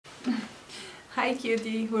Hi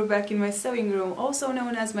cutie, we're back in my sewing room, also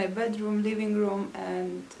known as my bedroom, living room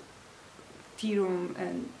and tea room,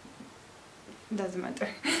 and doesn't matter.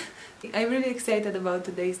 I'm really excited about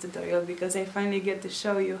today's tutorial because I finally get to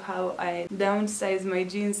show you how I downsize my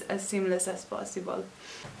jeans as seamless as possible.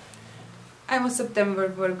 I'm a September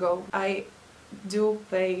Virgo. I do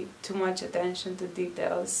pay too much attention to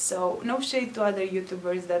details, so no shade to other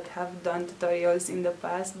YouTubers that have done tutorials in the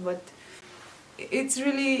past, but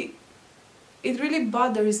it really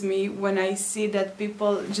bothers me when I see that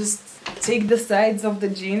people just take the sides of the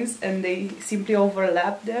jeans and they simply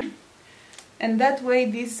overlap them. And that way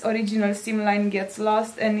this original seam line gets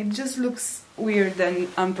lost and it just looks weird and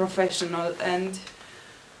unprofessional. And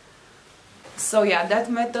so yeah,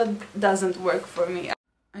 that method doesn't work for me.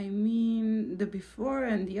 I mean, the before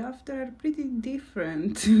and the after are pretty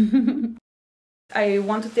different. I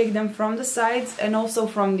want to take them from the sides and also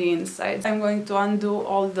from the inside. I'm going to undo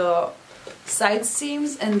all the side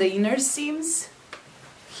seams and the inner seams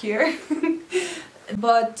here.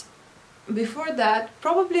 But before that,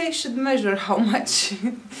 probably I should measure how much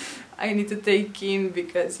I need to take in,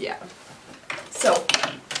 because yeah. So,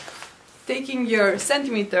 taking your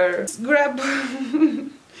centimeter, grab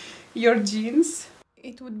your jeans.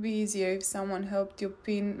 It would be easier if someone helped you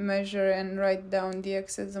pin, measure and write down the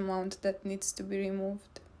excess amount that needs to be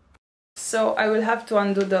removed. So I will have to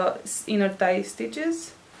undo the inner thigh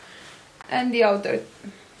stitches and the outer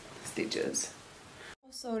stitches.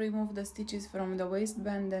 Also remove the stitches from the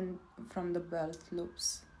waistband and from the belt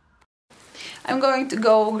loops. I'm going to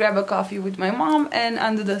go grab a coffee with my mom and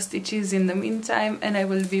undo the stitches in the meantime, and I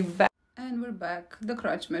will be back. And we're back. The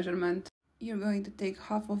crotch measurement. You're going to take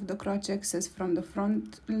half of the crotch excess from the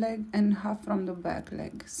front leg and half from the back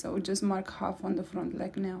leg. So just mark half on the front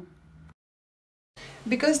leg now.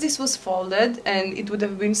 Because this was folded and it would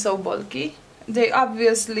have been so bulky, they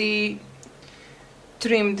obviously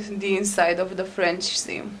trimmed the inside of the French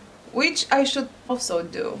seam, which I should also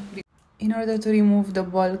do. In order to remove the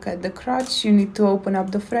bulk at the crotch, you need to open up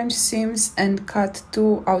the French seams and cut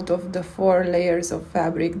 2 out of the 4 layers of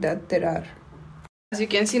fabric that there are. As you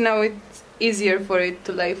can see now, it's easier for it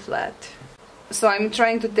to lay flat. So I'm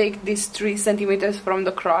trying to take these 3 centimeters from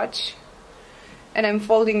the crotch and I'm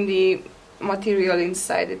folding the material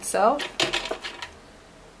inside itself.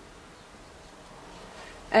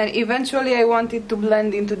 And eventually I want it to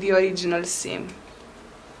blend into the original seam.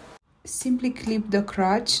 Simply clip the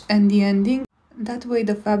crotch and the ending. That way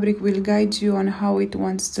the fabric will guide you on how it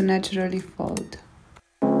wants to naturally fold.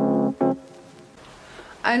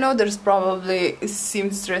 I know there's probably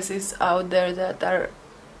seamstresses out there that are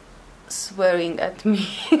swearing at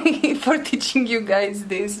me for teaching you guys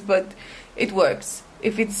this, but it works.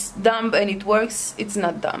 If it's dumb and it works, it's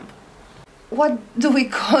not dumb. What do we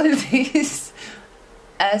call this?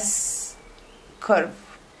 S curve.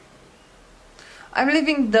 I'm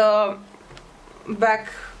leaving the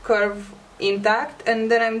back curve intact,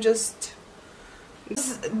 and then I'm just,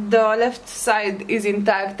 the left side is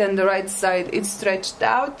intact and the right side is stretched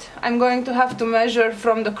out. I'm going to have to measure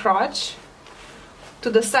from the crotch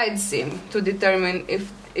to the side seam to determine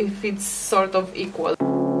if it's sort of equal.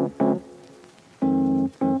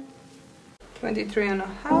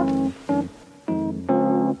 23.5.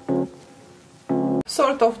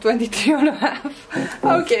 Sort of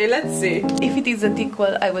 23.5. Okay, let's see. If it isn't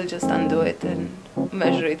equal, I will just undo it and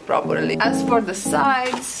measure it properly. As for the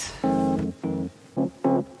sides,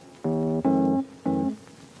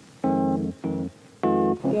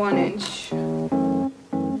 one inch.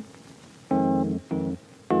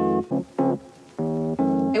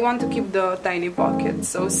 I want to keep the tiny pocket,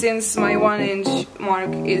 so since my 1 inch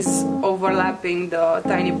mark is overlapping the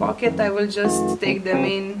tiny pocket, I will just take them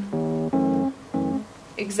in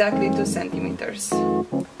exactly 2 centimeters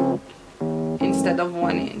instead of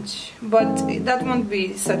 1 inch. But that won't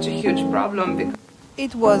be such a huge problem, because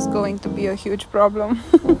it was going to be a huge problem.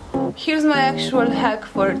 Here's my actual hack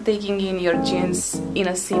for taking in your jeans in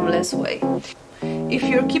a seamless way. If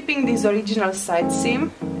you're keeping this original side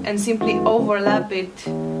seam and simply overlap it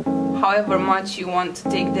however much you want to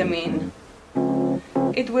take them in,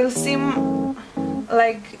 it will seem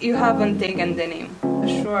like you haven't taken denim.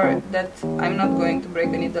 Sure that I'm not going to break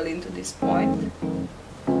a needle into this point,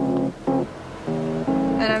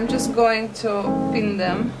 and I'm just going to pin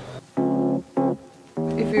them.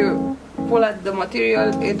 If you pull at the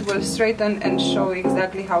material, it will straighten and show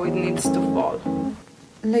exactly how it needs to fall.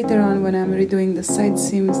 Later on, when I'm redoing the side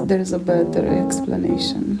seams, there's a better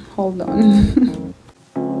explanation. Hold on.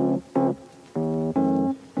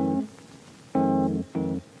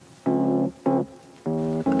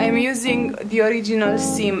 I'm using the original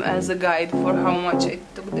seam as a guide for how much I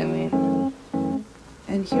took them in.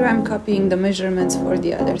 And here I'm copying the measurements for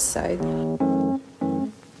the other side.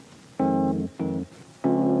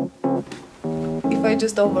 If I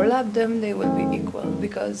just overlap them, they will be equal,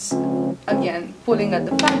 because again, pulling at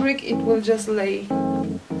the fabric, it will just lay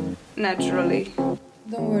naturally.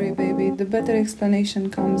 Don't worry, baby, the better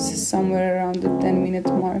explanation comes somewhere around the 10-minute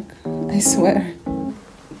mark, I swear.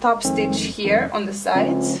 Top stitch here on the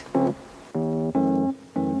sides.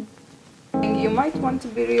 And you might want to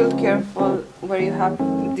be real careful where you have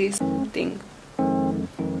this thing.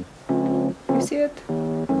 You see it?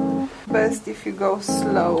 Best if you go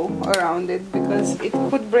slow around it, because it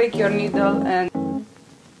could break your needle. And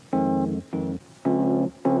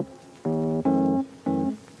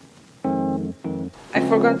I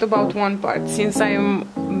forgot about one part. Since I am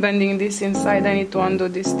bending this inside, I need to undo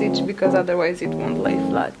this stitch, because otherwise it won't lay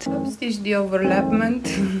flat. Stitch the overlapment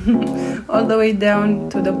all the way down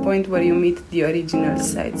to the point where you meet the original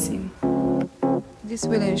side seam. This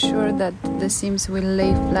will ensure that the seams will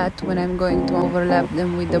lay flat when I'm going to overlap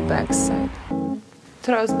them with the back side.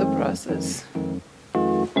 Trust the process.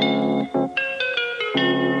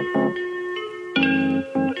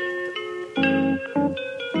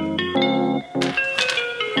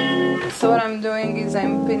 So what I'm doing is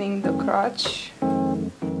I'm pinning the crotch.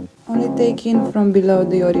 Only take in from below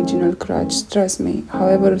the original crotch, trust me.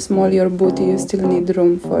 However small your booty, you still need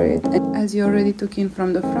room for it. And as you already took in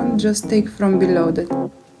from the front, just take from below that.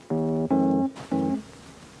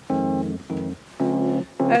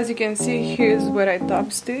 As you can see, here's where I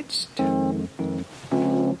top stitched. And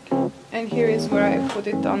here is where I put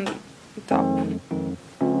it on top.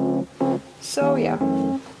 So yeah,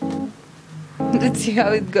 let's see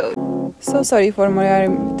how it goes. So sorry for my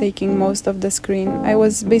arm taking most of the screen. I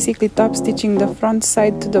was basically top stitching the front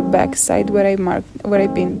side to the back side where I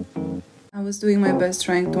pinned. I was doing my best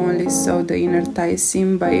trying to only sew the inner thigh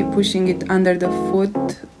seam by pushing it under the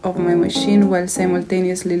foot of my machine while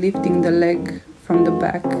simultaneously lifting the leg from the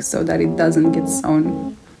back so that it doesn't get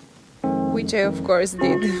sewn. Which I of course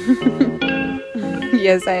did.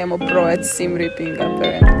 Yes, I am a pro at seam ripping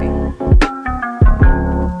apparently.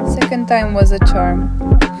 Second time was a charm.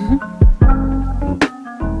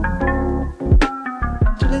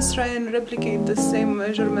 Let's try and replicate the same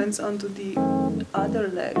measurements onto the other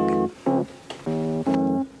leg.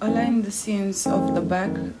 Align the seams of the back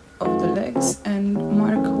of the legs and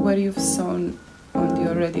mark where you've sewn on the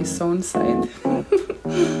already sewn side.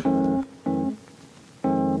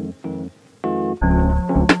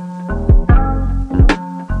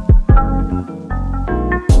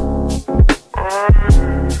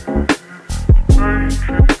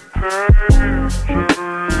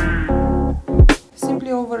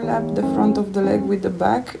 Overlap the front of the leg with the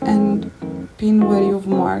back and pin where you've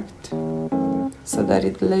marked so that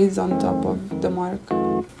it lays on top of the mark.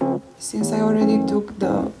 Since I already took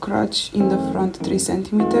the crotch in the front 3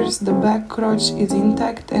 centimeters, the back crotch is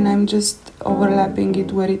intact and I'm just overlapping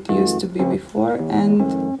it where it used to be before.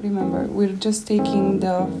 And remember, we're just taking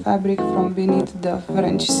the fabric from beneath the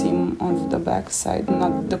French seam on the back side,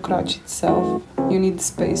 not the crotch itself. You need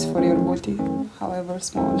space for your booty, however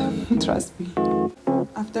small, trust me.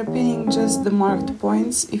 After pinning just the marked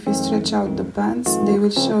points, if you stretch out the pants, they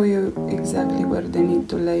will show you exactly where they need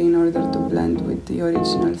to lay in order to blend with the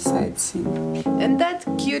original side seam. And that,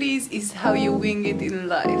 cuties, is how you wing it in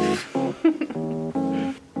life.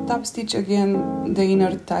 Top stitch again the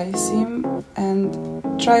inner thigh seam and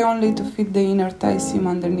try only to fit the inner thigh seam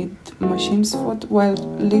underneath machine's foot while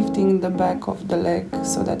lifting the back of the leg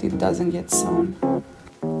so that it doesn't get sewn.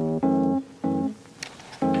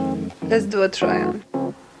 Let's do a try on.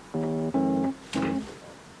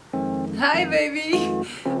 Hi baby!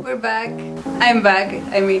 We're back. I'm back.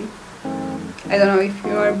 I mean, I don't know if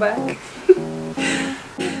you are back.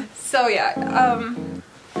 So yeah,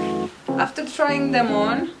 after trying them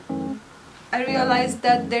on, I realized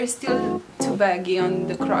that they're still too baggy on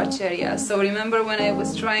the crotch area. So remember when I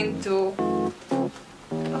was trying to... Oh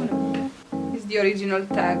no, it's the original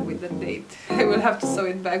tag with the date. I will have to sew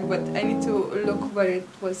it back, but I need to look where it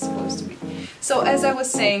was supposed to be. So as I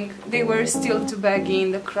was saying, they were still too baggy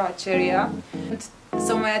in the crotch area.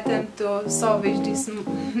 So my attempt to salvage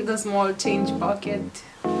the small change pocket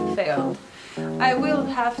failed. I will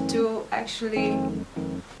have to actually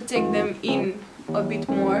take them in a bit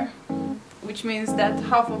more, which means that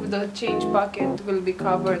half of the change pocket will be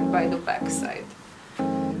covered by the back side.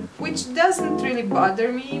 Which doesn't really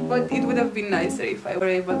bother me, but it would have been nicer if I were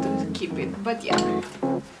able to keep it. But yeah,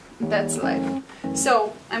 that's life.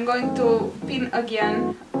 So I'm going to pin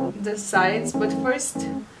again the sides, but first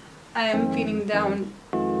I am pinning down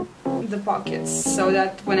the pockets so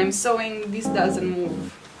that when I'm sewing this doesn't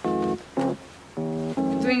move.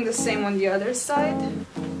 doing the same on the other side.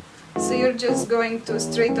 So you're just going to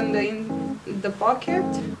straighten the pocket,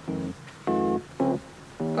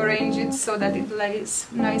 arrange it so that it lays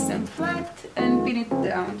nice and flat, and pin it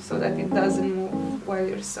down so that it doesn't move while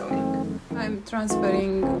you're sewing. I'm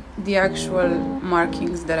transferring the actual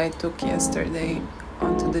markings that I took yesterday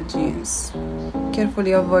onto the jeans,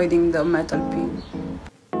 carefully avoiding the metal pin.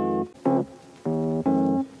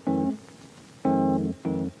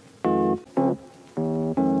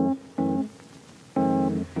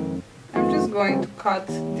 I'm just going to cut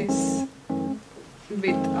this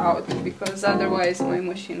bit out because otherwise my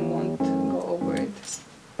machine won't go over it.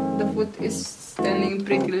 The foot is standing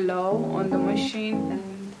pretty low on the machine,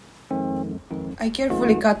 and I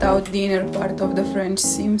carefully cut out the inner part of the French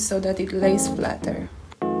seam so that it lays flatter,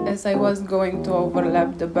 as I was going to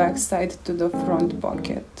overlap the back side to the front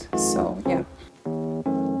pocket. So yeah.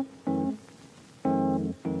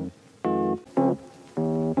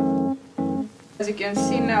 As you can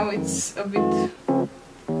see now, it's a bit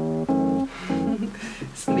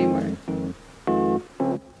slimmer.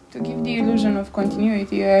 To give the illusion of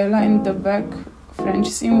continuity, I aligned the back French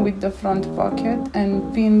seam with the front pocket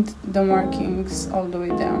and pinned the markings all the way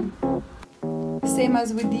down. Same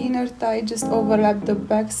as with the inner tie, just overlap the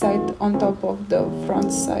back side on top of the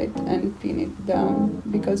front side and pin it down,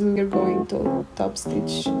 because we are going to top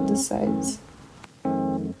stitch the sides.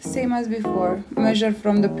 Same as before, measure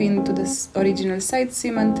from the pin to the original side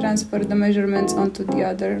seam and transfer the measurements onto the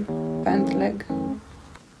other pant leg.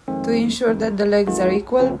 To ensure that the legs are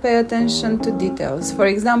equal, pay attention to details. For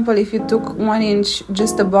example, if you took 1 inch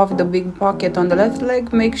just above the big pocket on the left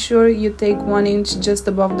leg, make sure you take 1 inch just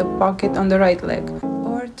above the pocket on the right leg.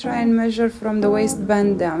 Or try and measure from the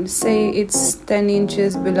waistband down. Say it's 10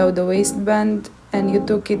 inches below the waistband and you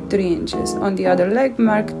took it 3 inches. On the other leg,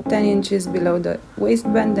 mark 10 inches below the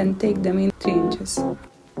waistband and take them in 3 inches.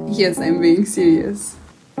 Yes, I'm being serious.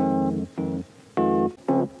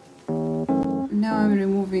 Now I'm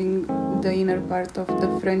removing the inner part of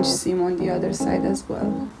the French seam on the other side as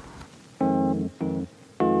well.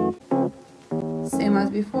 Same as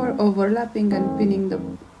before, overlapping and pinning the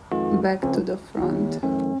back to the front.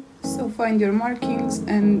 So find your markings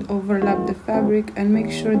and overlap the fabric and make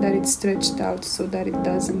sure that it's stretched out so that it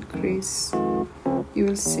doesn't crease. You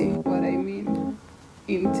will see what I mean.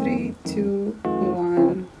 In 3, 2,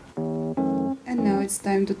 1. And now it's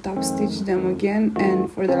time to top stitch them again, and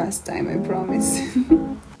for the last time, I promise.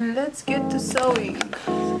 Let's get to sewing.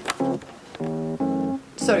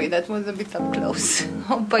 Sorry, that was a bit up close.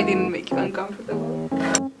 Hope I didn't make you uncomfortable.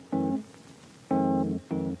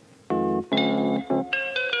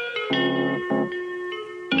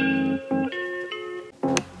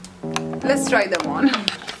 Let's try them on.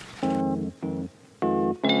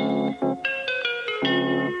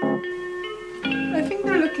 I think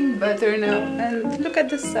they're looking better now, and look at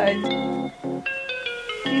the side.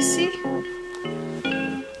 You see?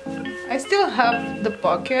 I still have the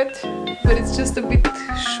pocket, but it's just a bit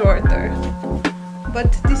shorter.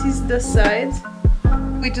 But this is the side.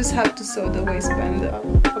 We just have to sew the waistband up,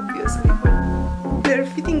 obviously. But they're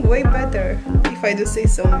fitting way better, if I do say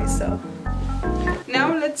so myself.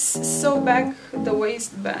 Now let's sew back the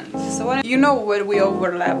waistband. So you know where we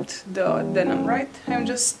overlapped the denim, right? I'm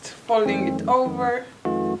just folding it over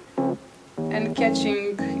and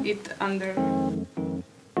catching it under,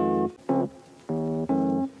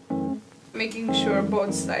 making sure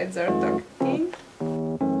both sides are tucked in.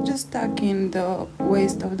 Just tuck in the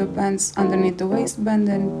waist of the pants underneath the waistband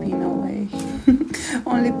and pin away.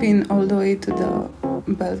 Only pin all the way to the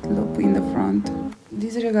belt loop in the front.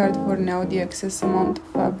 Disregard for now the excess amount of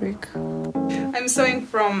fabric. I'm sewing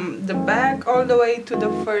from the back all the way to the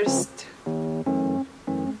first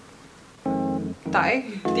tie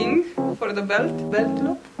thing for the belt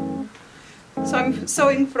loop. So I'm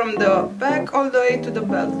sewing from the back all the way to the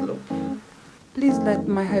belt loop. Please let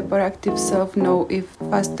my hyperactive self know if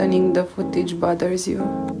fastening the footage bothers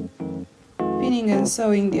you. Pinning and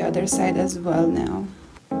sewing the other side as well now.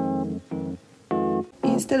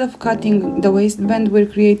 Instead of cutting the waistband, we're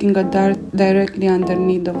creating a dart directly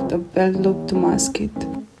underneath of the belt loop to mask it.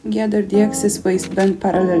 Gather the excess waistband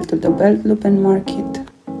parallel to the belt loop and mark it.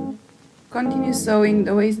 Continue sewing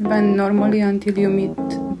the waistband normally until you meet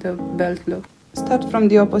the belt loop. Start from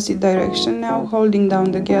the opposite direction now, holding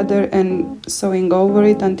down the gather and sewing over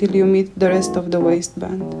it until you meet the rest of the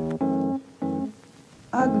waistband.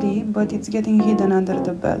 Ugly, but it's getting hidden under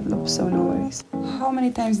the belt loop, so no worries. How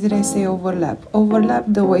many times did I say overlap? Overlap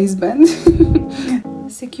the waistband.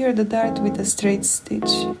 Secure the dart with a straight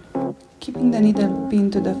stitch. Keeping the needle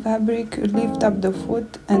pinned to the fabric, lift up the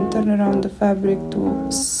foot and turn around the fabric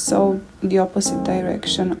to sew the opposite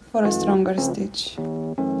direction for a stronger stitch.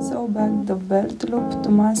 Sew back the belt loop to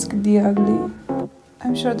mask the ugly.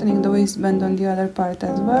 I'm shortening the waistband on the other part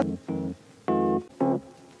as well.